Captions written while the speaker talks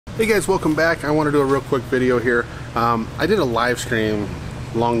Hey guys, welcome back. I want to do a real quick video here. I did a live stream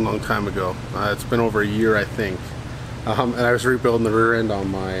long time ago. It's been over a year, I think. And I was rebuilding the rear end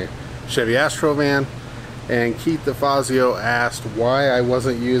on my Chevy Astro van. And Keith DeFazio asked why I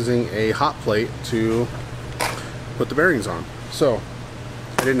wasn't using a hot plate to put the bearings on. So,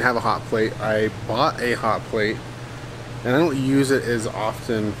 I didn't have a hot plate. I bought a hot plate. And I don't use it as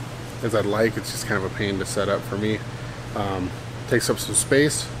often as I'd like. It's just kind of a pain to set up for me. Takes up some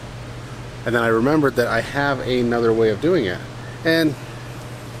space. And then I remembered that I have another way of doing it. And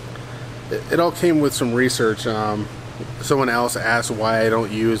it all came with some research. Someone else asked why I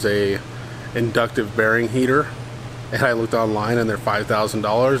don't use a inductive bearing heater. And I looked online and they're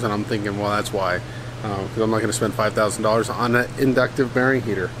 $5,000. And I'm thinking, well, that's why. Because I'm not going to spend $5,000 on an inductive bearing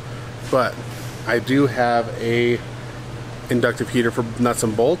heater. But I do have a inductive heater for nuts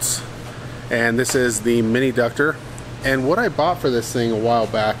and bolts. And this is the miniductor. And what I bought for this thing a while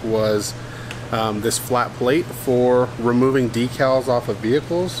back was this flat plate for removing decals off of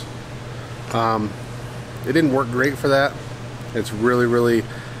vehicles. It didn't work great for that. It's really,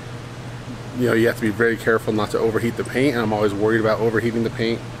 you know, you have to be very careful not to overheat the paint, and I'm always worried about overheating the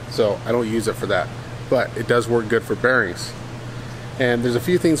paint, so I don't use it for that. But it does work good for bearings. And there's a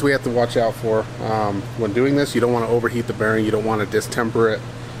few things we have to watch out for when doing this. You don't want to overheat the bearing, you don't want to distemper it,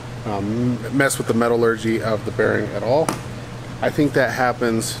 mess with the metallurgy of the bearing at all. I think that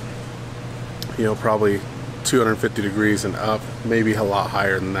happens, you know, probably 250 degrees and up, maybe a lot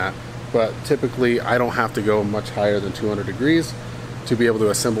higher than that. But typically I don't have to go much higher than 200 degrees to be able to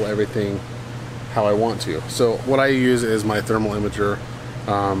assemble everything how I want to. So what I use is my thermal imager,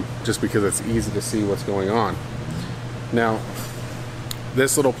 just because it's easy to see what's going on. Now,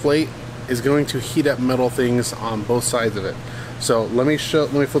 this little plate is going to heat up metal things on both sides of it. So let me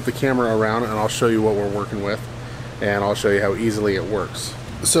flip the camera around and I'll show you what we're working with, and I'll show you how easily it works.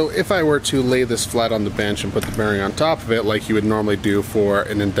 So if I were to lay this flat on the bench and put the bearing on top of it like you would normally do for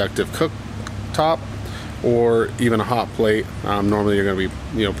an inductive cooktop or even a hot plate, normally you're going to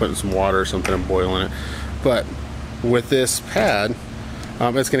be, you know, putting some water or something and boiling it. But with this pad,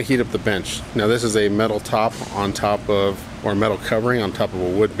 it's going to heat up the bench. Now this is a metal top on top of, or metal covering on top of a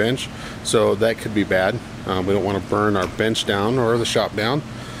wood bench, so that could be bad. We don't want to burn our bench down or the shop down,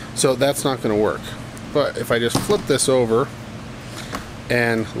 so that's not going to work. But if I just flip this over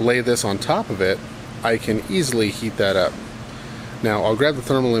and lay this on top of it, I can easily heat that up. Now I'll grab the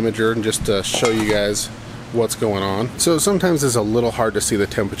thermal imager and just to show you guys what's going on. So sometimes it's a little hard to see the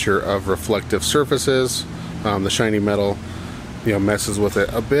temperature of reflective surfaces. The shiny metal, you know, messes with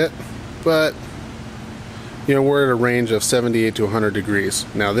it a bit, but you know, we're at a range of 78 to 100 degrees.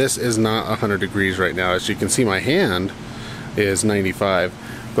 Now this is not 100 degrees right now. As you can see, my hand is 95,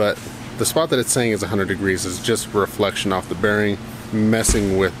 but the spot that it's saying is 100 degrees is just reflection off the bearing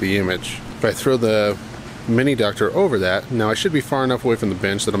messing with the image. If I throw the miniductor over that, now I should be far enough away from the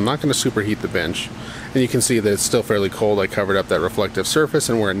bench that I'm not going to superheat the bench. And you can see that it's still fairly cold. I covered up that reflective surface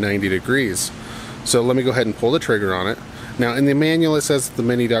and we're at 90 degrees. So let me go ahead and pull the trigger on it. Now in the manual it says the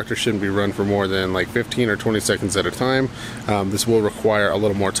miniductor shouldn't be run for more than like 15 or 20 seconds at a time. This will require a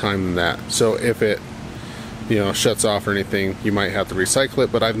little more time than that. So if it, you know, shuts off or anything, you might have to recycle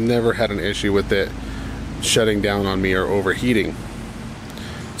it, but I've never had an issue with it shutting down on me or overheating.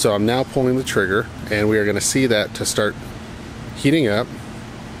 So I'm now pulling the trigger and we are going to see that to start heating up.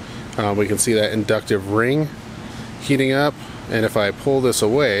 We can see that inductive ring heating up, and if I pull this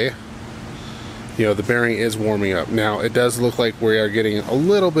away, you know, the bearing is warming up. Now it does look like we are getting a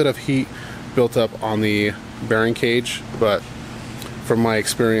little bit of heat built up on the bearing cage, but from my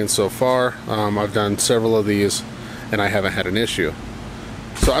experience so far, I've done several of these and I haven't had an issue.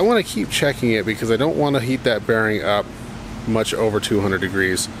 So I want to keep checking it because I don't want to heat that bearing up much over 200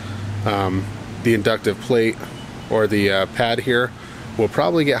 degrees. The inductive plate or the pad here will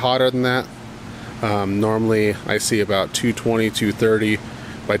probably get hotter than that. Normally I see about 220, 230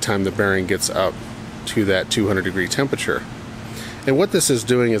 by the time the bearing gets up to that 200 degree temperature. And what this is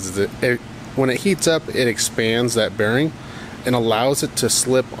doing is when it heats up, it expands that bearing and allows it to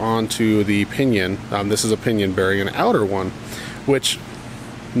slip onto the pinion. This is a pinion bearing, an outer one, which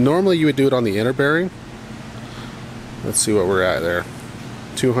normally you would do it on the inner bearing. Let's see what we're at there,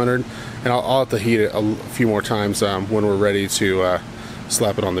 200, and I'll have to heat it a few more times when we're ready to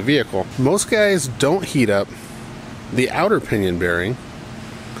slap it on the vehicle. Most guys don't heat up the outer pinion bearing,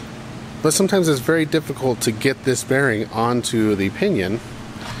 but sometimes it's very difficult to get this bearing onto the pinion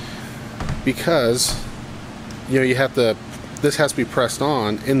because, you know, you have to, this has to be pressed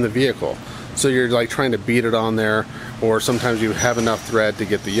on in the vehicle. So you're like trying to beat it on there or sometimes you have enough thread to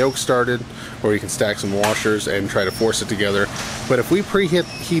get the yoke started, or you can stack some washers and try to force it together. But if we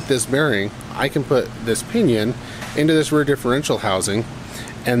preheat this bearing, I can put this pinion into this rear differential housing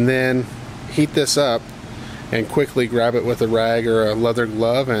and then heat this up and quickly grab it with a rag or a leather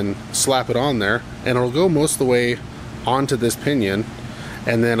glove and slap it on there, and it'll go most of the way onto this pinion,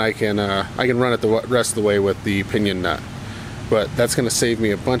 and then I can run it the rest of the way with the pinion nut. But that's going to save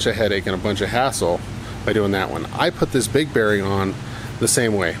me a bunch of headache and a bunch of hassle by doing that one. I put this big bearing on the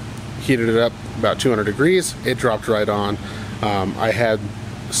same way. Heated it up about 200 degrees. It dropped right on. I had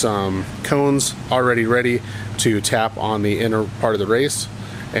some cones already ready to tap on the inner part of the race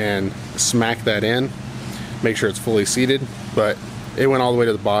and smack that in. Make sure it's fully seated, but it went all the way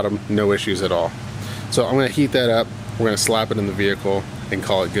to the bottom, no issues at all. So I'm going to heat that up. We're going to slap it in the vehicle and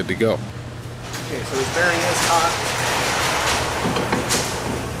call it good to go. Okay, so this bearing is hot.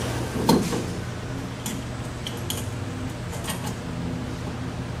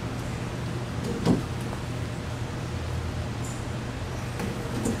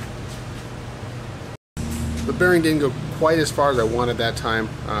 The bearing didn't go quite as far as I wanted that time.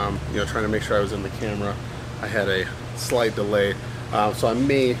 You know, trying to make sure I was in the camera. I had a slight delay, so I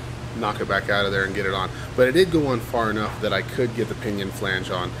may knock it back out of there and get it on. But it did go on far enough that I could get the pinion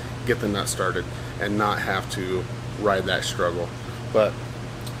flange on, get the nut started, and not have to ride that struggle. But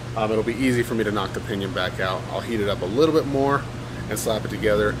it'll be easy for me to knock the pinion back out. I'll heat it up a little bit more and slap it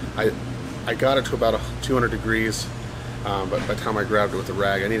together. I got it to about 200 degrees, but by the time I grabbed it with the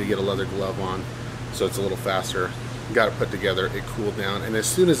rag, I need to get a leather glove on, so it's a little faster. Got it put together, it cooled down, and as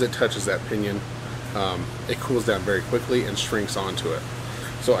soon as it touches that pinion, it cools down very quickly and shrinks onto it.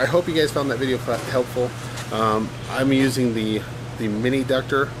 So I hope you guys found that video helpful. I'm using the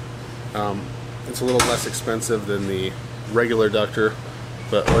miniductor. It's a little less expensive than the regular ductor,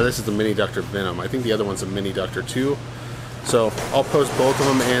 or this is the miniductor Venom. I think the other one's a miniductor too. So I'll post both of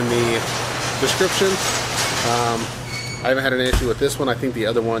them in the description. I haven't had an issue with this one. I think the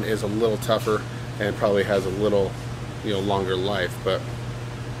other one is a little tougher and probably has a little, longer life, but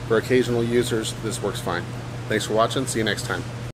for occasional users, this works fine. Thanks for watching. See you next time.